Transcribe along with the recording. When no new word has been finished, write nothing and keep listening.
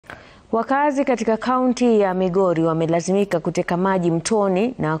Wakaazi katika kaunti ya Migori wamelazimika kuteka maji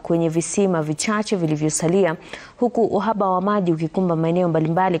mtoni na kwenye visima vichache vilivyosalia, huku uhaba wa maji ukikumba maeneo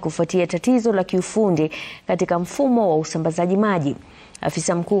mbalimbali kufuatia tatizo la kiufundi katika mfumo wa usambazaji maji.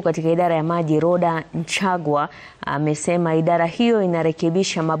 Afisa mkuu katika idara ya maji Roda Nchagwa amesema idara hiyo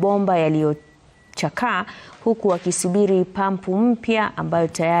inarekebisha mabomba yaliyochakaa huku akisubiri pampu mpya ambayo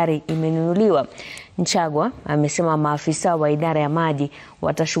tayari imenunuliwa. Nchagwa amesema maafisa wa idara ya maji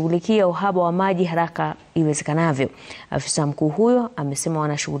watashughulikia uhaba wa maji haraka iwezekanavyo. Afisa mkuu huyo amesema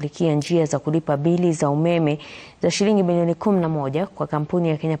wanashughulikia njia za kulipa bili za umeme za shilingi milioni 11 kwa kampuni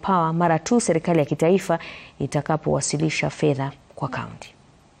ya Kenya Power mara tu serikali ya kitaifa itakapowasilisha fedha kwa kaunti.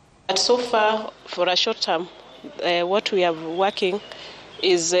 So far, for a short term, what we are working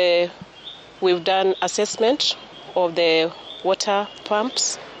is we've done assessment of the water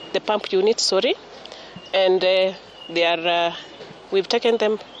pumps, the pump units, sorry, and we've taken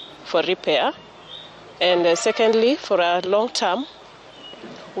them for repair. And secondly, for a long term,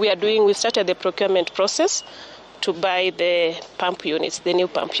 we started the procurement process to buy the pump units, the new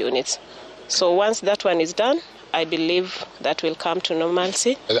pump units. So once that one is done, I believe that will come to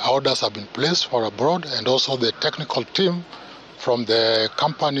normalcy. The orders have been placed for abroad, and also the technical team from the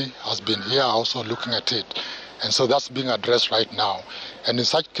company has been here also looking at it. And so that's being addressed right now. And in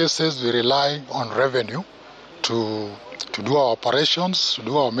such cases, we rely on revenue to do our operations, to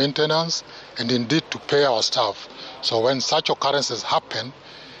do our maintenance, and indeed to pay our staff. So when such occurrences happen,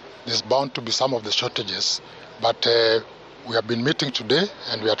 there's bound to be some of the shortages. But we have been meeting today,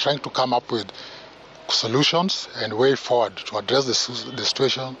 and we are trying to come up with solutions and way forward to address the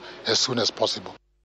situation as soon as possible.